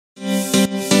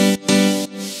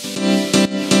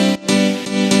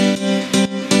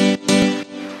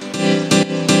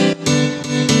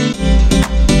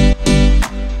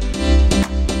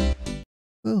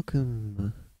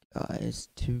Welcome, guys,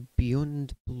 to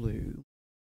Beyond Blue.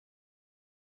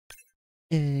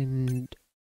 And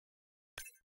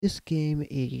this game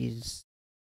is,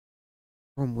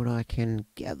 from what I can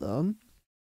gather,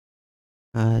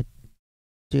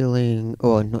 dealing,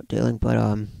 or not dealing,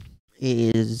 but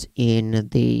is in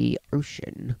the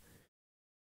ocean.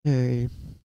 So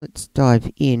let's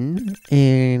dive in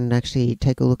and actually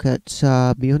take a look at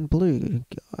Beyond Blue,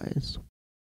 guys.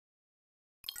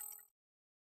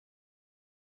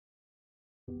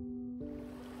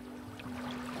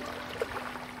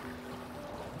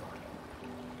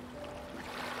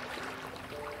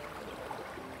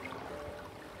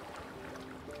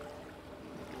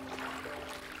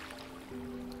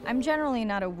 I'm generally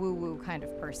not a woo-woo kind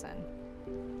of person.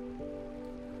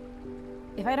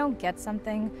 If I don't get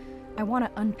something, I want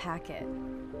to unpack it,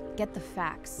 get the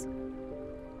facts.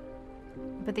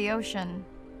 But the ocean,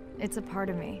 it's a part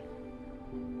of me.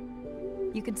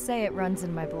 You could say it runs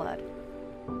in my blood.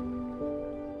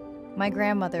 My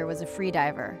grandmother was a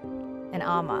freediver, an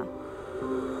ama.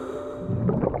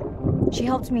 She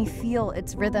helped me feel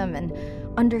its rhythm and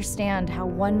understand how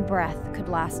one breath could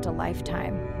last a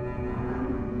lifetime.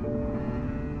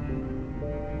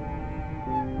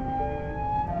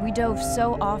 We dove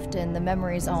so often, the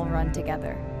memories all run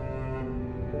together.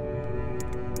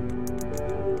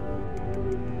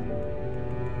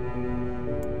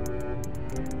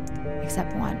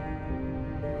 Except one.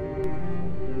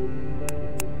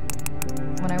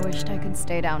 When I wished I could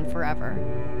stay down forever.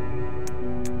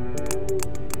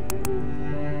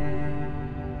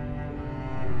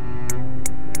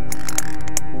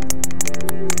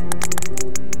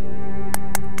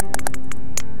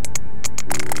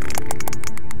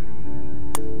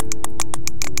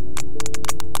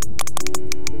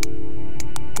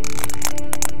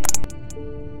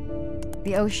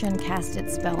 The ocean cast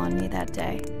its spell on me that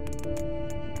day.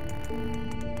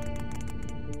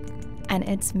 And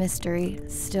its mystery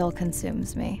still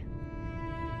consumes me.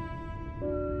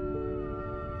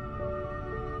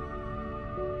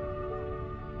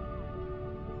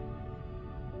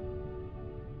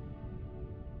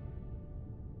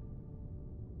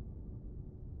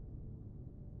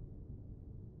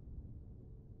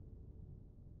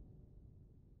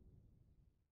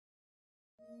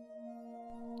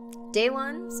 Day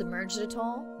 1, submerged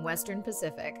atoll, Western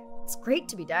Pacific. It's great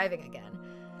to be diving again.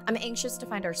 I'm anxious to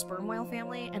find our sperm whale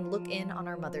family and look in on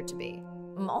our mother-to-be.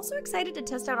 I'm also excited to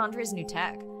test out Andre's new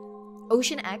tech.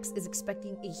 Ocean X is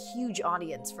expecting a huge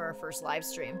audience for our first live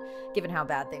stream, given how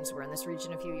bad things were in this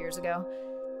region a few years ago.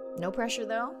 No pressure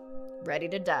though, ready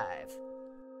to dive.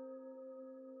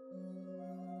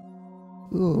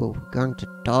 Ooh, we're going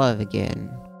to dive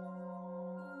again.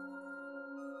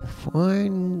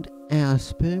 Find our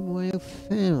sperm whale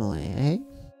family, eh?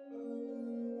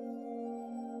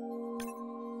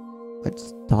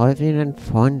 Let's dive in and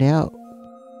find out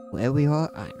where we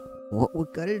are and what we're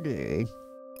gonna do.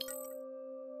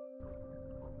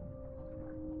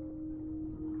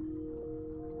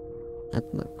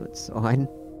 That's not a good sign.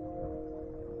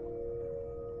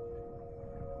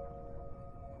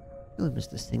 Hello,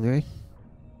 Mr. Stingray.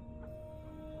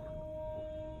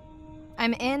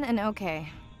 I'm in and okay.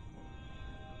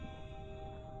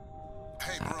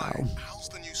 Hey, Mariah, how's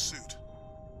the new suit?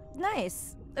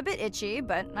 Nice. A bit itchy,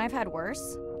 but I've had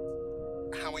worse.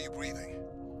 How are you breathing?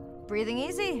 Breathing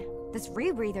easy. This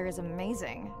rebreather is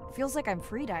amazing. Feels like I'm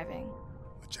freediving.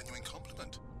 A genuine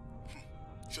compliment.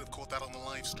 Should have caught that on the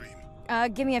live stream.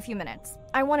 Give me a few minutes.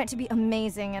 I want it to be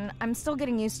amazing, and I'm still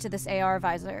getting used to this AR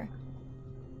visor.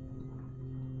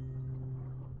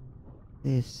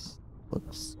 This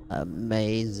looks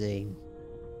amazing.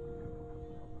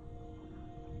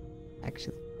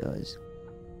 Actually does.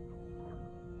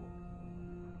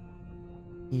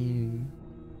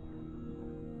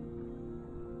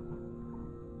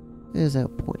 There's our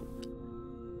point.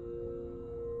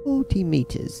 40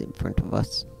 meters in front of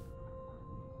us.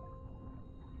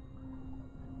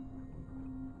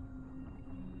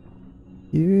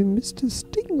 You, Mr.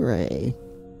 Stingray.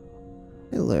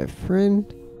 Hello,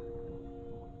 friend.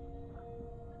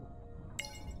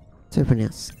 Let's open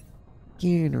our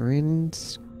scanner and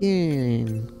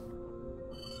scan.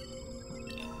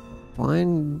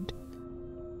 Find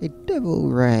a devil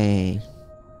ray.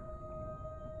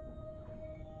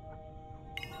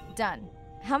 Done.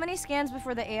 How many scans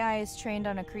before the AI is trained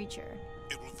on a creature?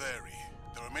 It will vary.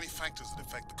 There are many factors that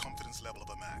affect the confidence level of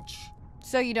a match.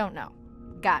 So you don't know.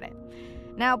 Got it.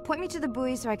 Now point me to the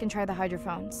buoy so I can try the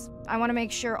hydrophones. I want to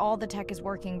make sure all the tech is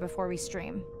working before we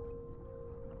stream.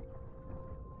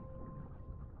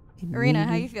 Arena,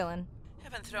 how you feeling?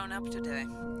 Haven't thrown up today.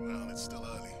 Well, it's still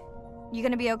early. You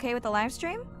gonna be okay with the live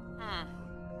stream?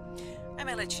 I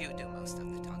may let you do most of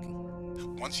the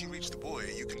talking. Once you reach the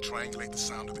buoy, you can triangulate the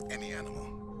sound of any animal.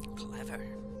 Clever.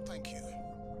 Thank you.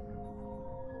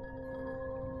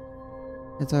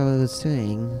 As I was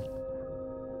saying,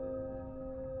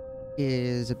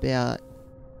 is about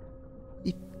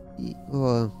 50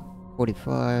 or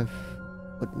 45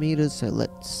 odd meters, so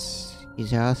let's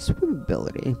use our swim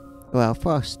ability. Well, our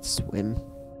fast swim.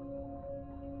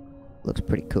 Looks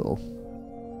pretty cool.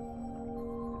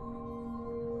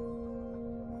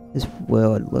 This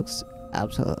world looks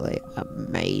absolutely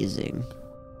amazing.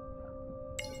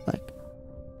 Like,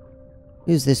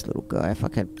 who's this little guy if I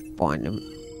can find him?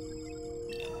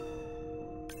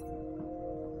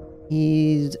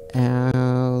 He's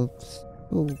our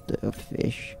soldier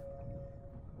fish.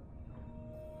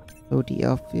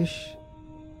 Soldier fish.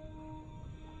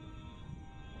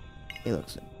 He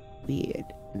looks weird.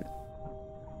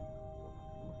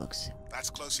 Looks. That's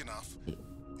close enough. You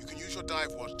can use your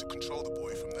dive watch to control the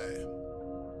buoy from there.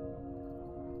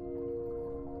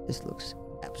 This looks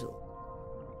absolutely.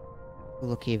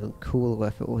 Look even cooler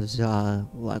if it was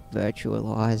like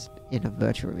virtualized in a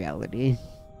virtual reality.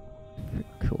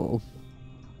 Cool.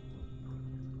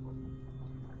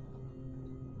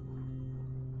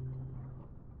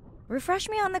 Refresh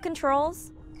me on the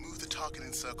controls? Move the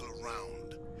targeting circle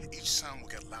around. Each sound will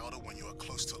get louder when you are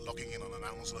close to locking in on an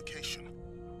animal's location.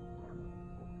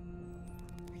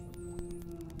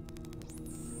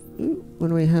 What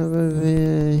do we have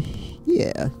over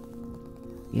here?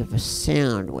 We have a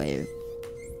sound wave.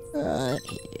 A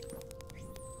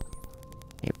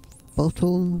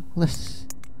bottle-less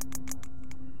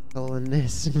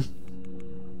colonist.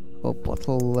 Or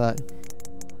bottle,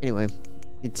 anyway,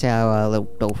 it's our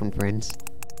little dolphin friends.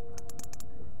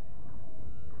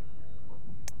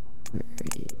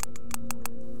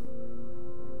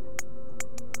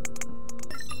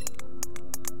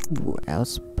 Ooh, our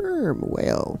sperm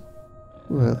whale.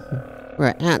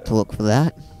 We're out to look for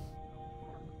that.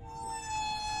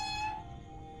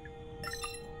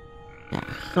 A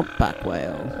humpback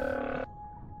whale.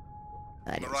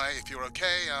 Mariah, if you're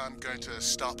okay, I'm going to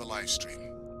start the live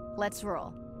stream. Let's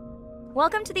roll.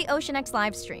 Welcome to the Ocean X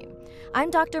live stream. I'm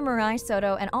Dr. Mariah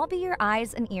Soto, and I'll be your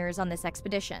eyes and ears on this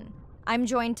expedition. I'm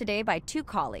joined today by two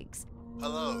colleagues.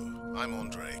 Hello, I'm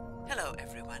Andre. Hello,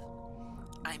 everyone.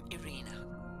 I'm Irina.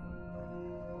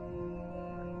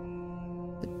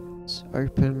 Let's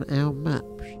open our map.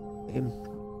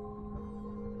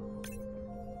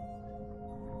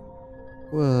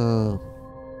 Whoa.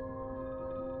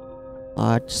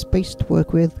 Large space to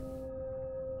work with.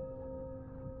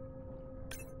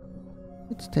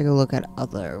 Let's take a look at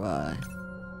other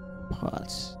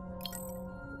parts.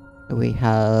 So we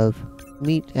have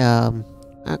meet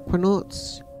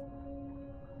aquanauts.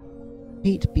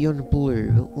 Meet Beyond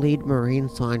Blue, lead marine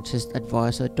scientist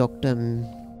advisor Dr.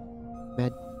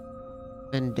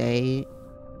 Mandayo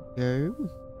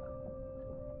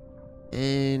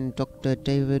and Dr.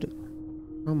 David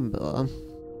Humber.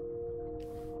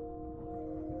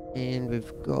 And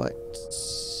we've got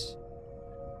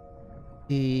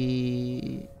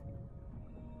the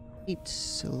eat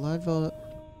saliva.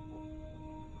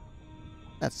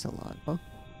 That's saliva.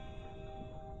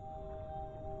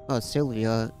 Oh,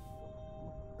 Sylvia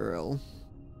Earl.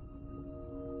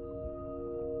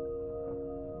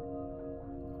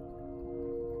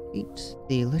 Meet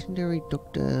the legendary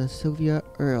Dr. Sylvia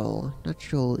Earle,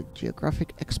 Natural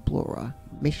Geographic Explorer,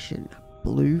 Mission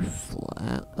Blue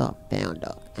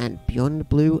Founder, and Beyond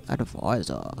Blue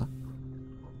Advisor.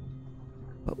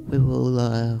 But we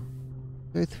will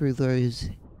go through those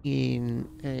in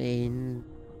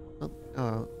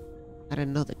at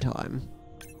another time.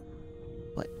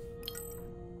 But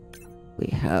we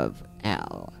have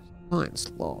our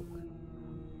science log.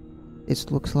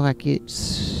 This looks like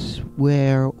it's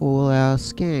where all our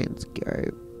scans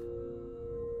go.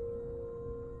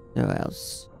 So our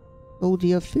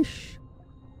soldier fish.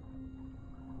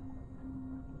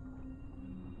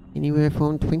 Anywhere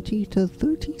from 20 to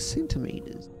 30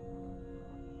 centimeters.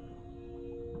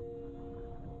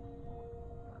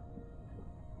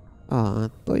 Oh, I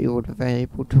thought you would be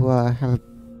able to have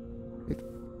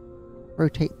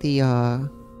rotate the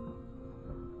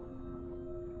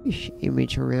fish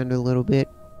image around a little bit.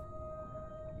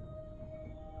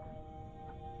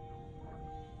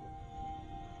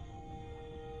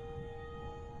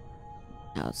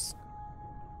 Our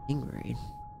stingray,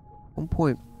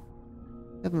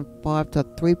 1.75 to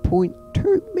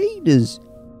 3.2 meters.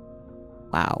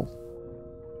 Wow.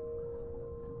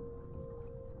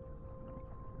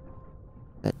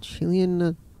 The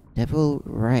Chilean Devil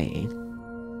Ray.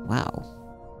 Wow.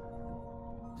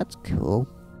 That's cool.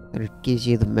 And it gives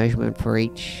you the measurement for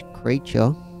each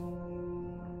creature.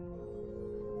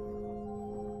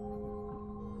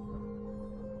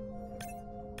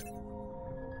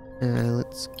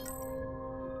 Let's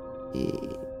see.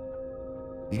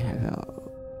 We have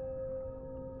our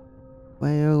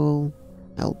whale,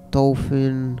 our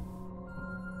dolphin.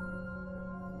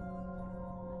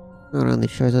 It only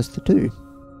shows us the two.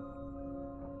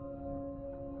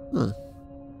 Huh.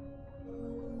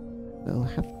 We'll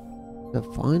have to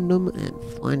find them and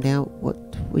find out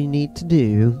what we need to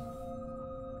do.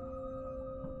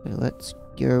 So let's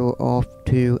go off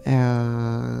to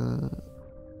our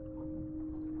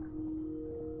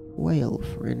whale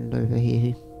friend over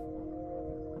here.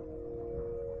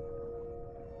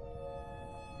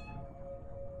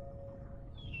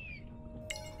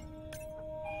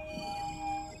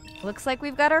 Looks like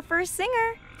we've got our first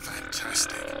singer.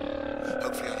 Fantastic.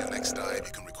 Hopefully on your next dive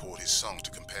you can record his song to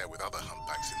compare with other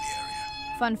humpbacks in the area.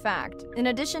 Fun fact, in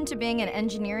addition to being an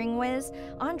engineering whiz,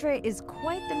 Andre is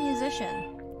quite the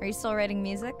musician. Are you still writing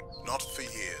music? Not for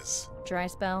years. Dry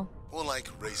spell? More like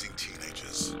raising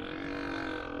teenagers.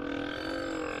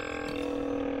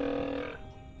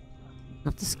 I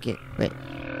have to skip. Wait.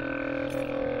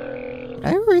 Did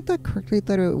I read that correctly?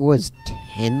 That it was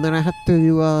 10 that I had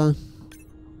to,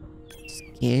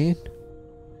 scan?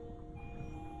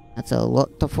 That's a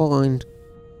lot to find.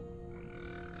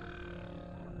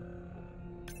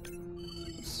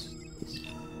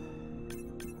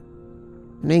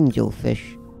 An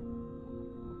angelfish.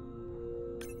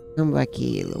 Come back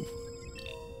here, little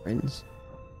friends.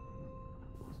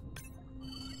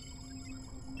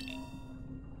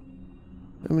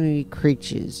 How many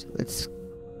creatures? Let's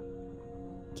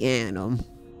scan them.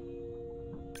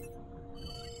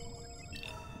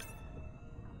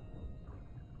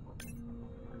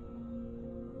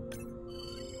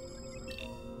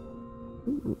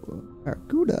 Ooh,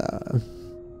 barracuda.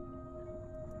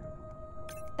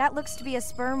 That looks to be a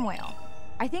sperm whale.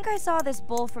 I think I saw this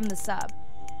bull from the sub.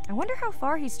 I wonder how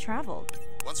far he's traveled.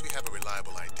 Once we have a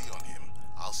reliable ID on him,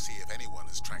 I'll see if anyone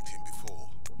has tracked him before.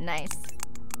 Nice.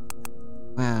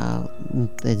 Wow,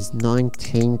 there's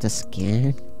 19 to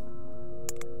scan.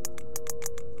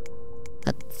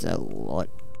 That's a lot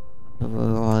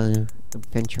to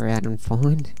venture out and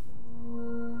find.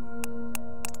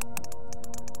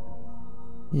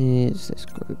 Here's this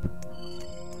group.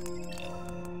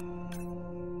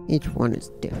 Each one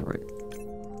is different.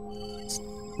 It's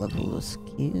level of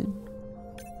scan.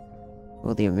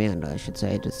 Or the amount, I should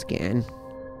say, to scan.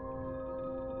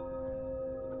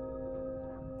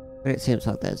 But it seems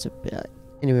like there's about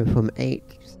anywhere from 8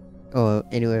 or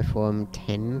anywhere from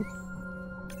 10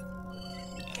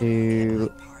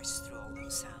 to... Parse through all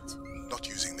those sounds. Not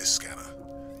using this scanner.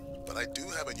 But I do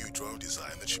have a new drone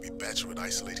design that should be better at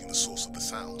isolating the source of the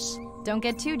sounds. Don't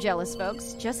get too jealous,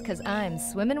 folks, just 'cause I'm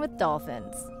swimming with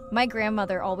dolphins. My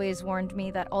grandmother always warned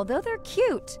me that although they're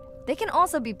cute, they can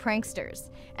also be pranksters.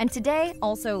 And today,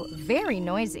 also very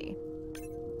noisy.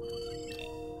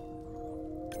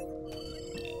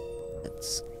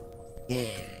 That's... yeah.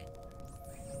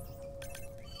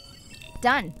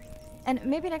 Done. And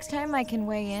maybe next time I can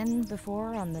weigh in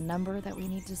before on the number that we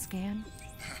need to scan.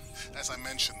 As I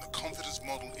mentioned, the confidence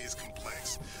model is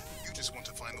complex. You just want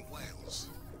to find the whales.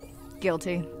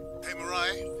 Guilty. Hey,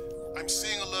 Mirai, I'm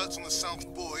seeing alerts on the South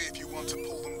Buoy if you want to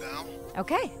pull them down.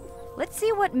 Okay, let's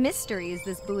see what mysteries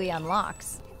this buoy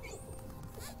unlocks.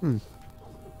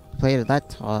 Played that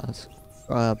task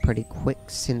pretty quick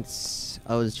since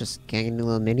I was just scanning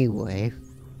them anyway.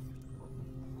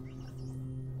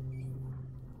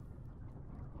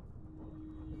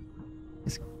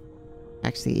 This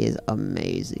actually is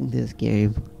amazing, this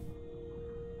game.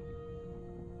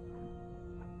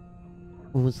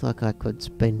 Almost like I could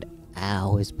spend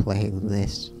hours playing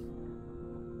this.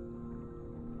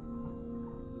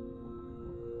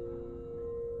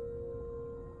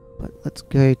 But let's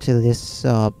go to this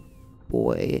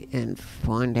buoy and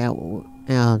find out what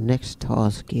our next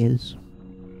task is.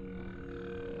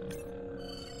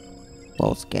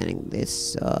 While scanning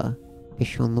this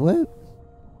fish on the web.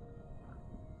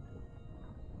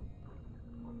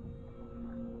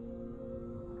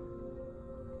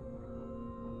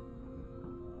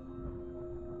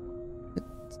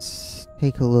 Let's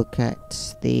take a look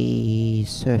at the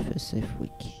surface if we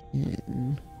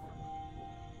can.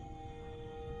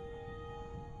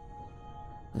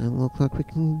 Doesn't look like we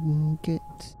can get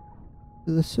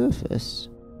to the surface.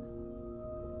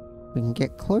 We can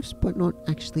get close, but not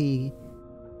actually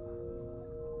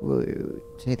through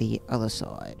to the other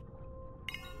side.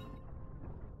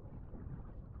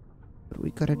 What do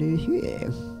we gotta do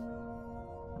here?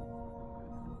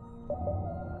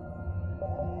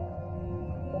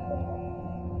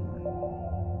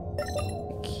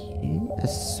 A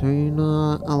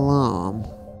sonar alarm.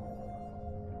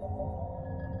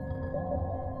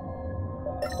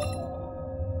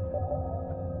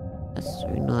 A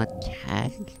sonar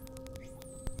tag.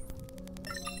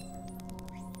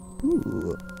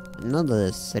 Ooh,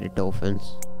 another set of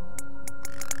dolphins.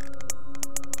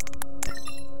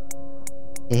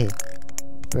 Eh,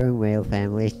 sperm whale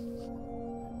family.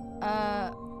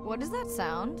 What does that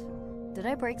sound? Did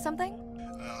I break something?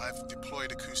 I've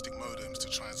deployed acoustic modems to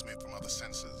transmit from other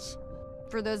sensors.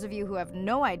 For those of you who have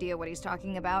no idea what he's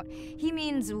talking about, he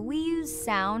means we use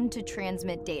sound to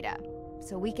transmit data,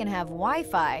 so we can have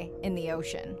Wi-Fi in the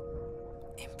ocean.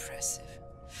 Impressive.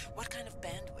 What kind of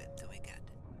bandwidth do we get?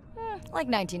 Like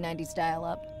 1990s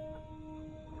dial-up.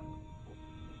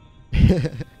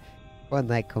 Find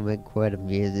that comment quite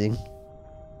amusing.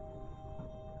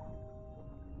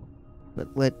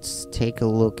 But let's take a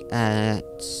look at...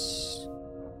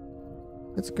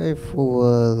 Let's go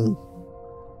for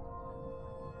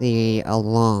the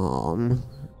alarm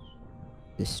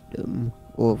system,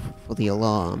 or for the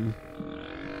alarm.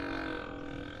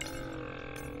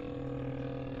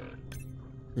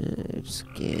 I've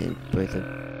scanned both of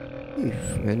you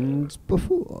friends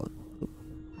before.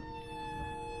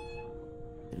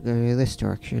 Go this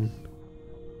direction.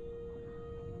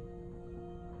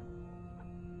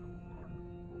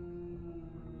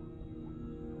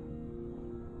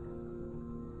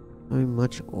 So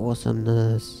much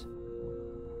awesomeness.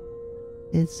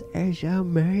 It's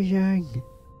amazing.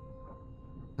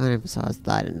 Can't emphasize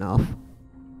that enough.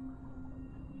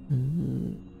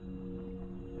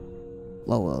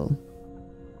 Lowell.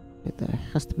 There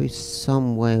has to be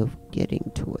some way of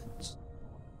getting to it.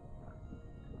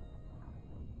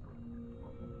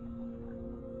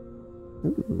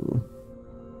 Ooh.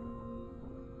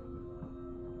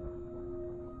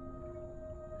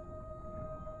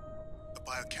 The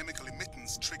biochemical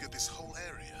emittance triggered this whole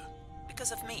area.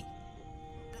 Because of me.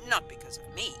 Not because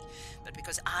of me, but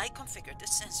because I configured the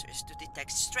sensors to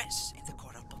detect stress in the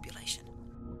coral population.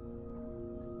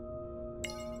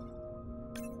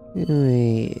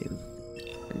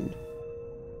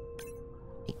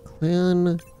 A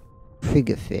clown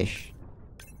triggerfish.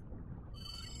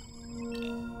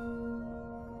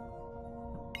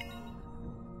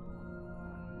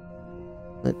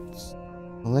 Let's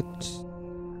collect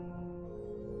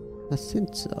a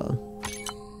sensor.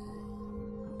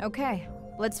 Okay,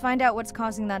 let's find out what's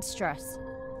causing that stress.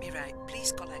 Mirai,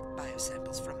 please collect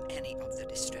biosamples from any of the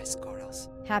distressed corals.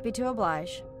 Happy to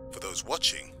oblige. For those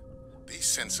watching, these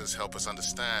sensors help us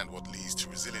understand what leads to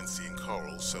resiliency in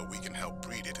corals so we can help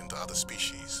breed it into other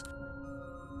species.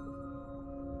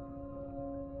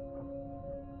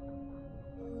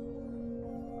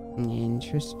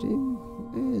 Interesting.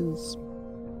 There's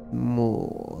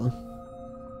more.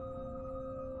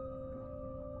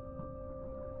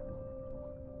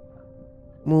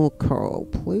 More coral,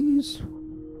 please.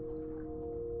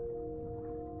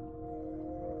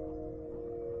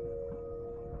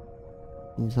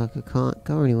 Seems like I can't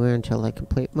go anywhere until I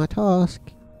complete my task.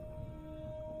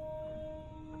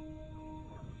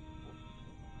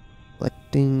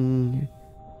 Collecting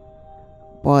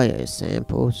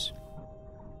biosamples.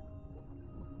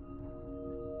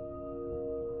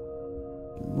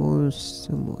 More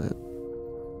somewhere.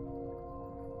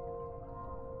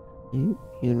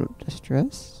 You're not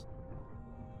distressed?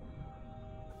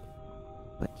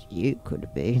 But you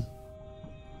could be.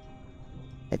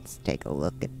 Let's take a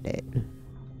look at it.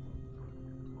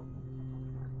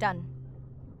 Done.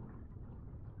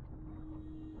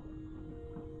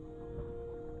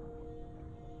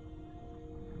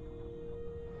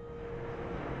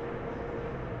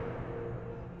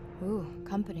 Ooh,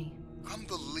 company.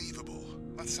 Unbelievable.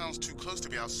 That sounds too close to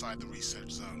be outside the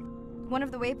research zone. One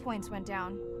of the waypoints went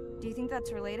down. Do you think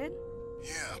that's related?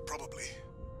 Yeah, probably.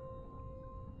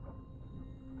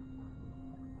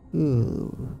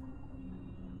 Ooh.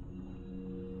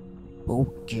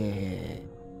 Okay.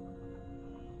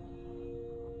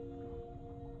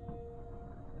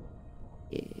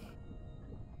 Yeah.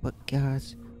 But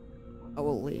guys, I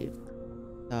will leave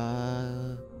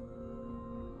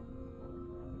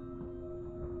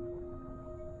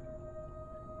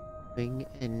thing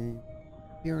and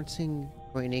experiencing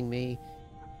joining me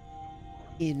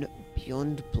in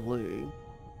Beyond Blue.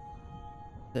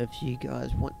 So if you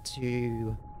guys want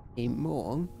to see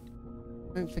more,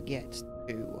 don't forget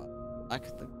to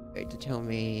like the video to tell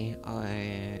me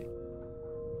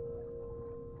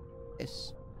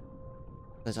this,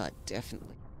 because I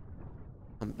definitely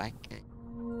come back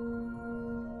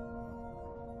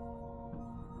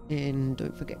and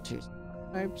don't forget to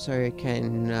subscribe so you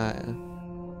can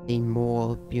the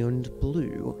more Beyond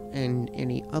Blue and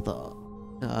any other,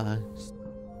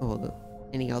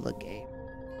 any other game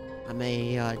I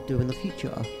may do in the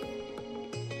future.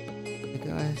 So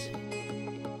guys,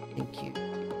 thank you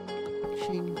for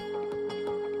watching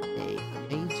a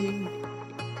amazing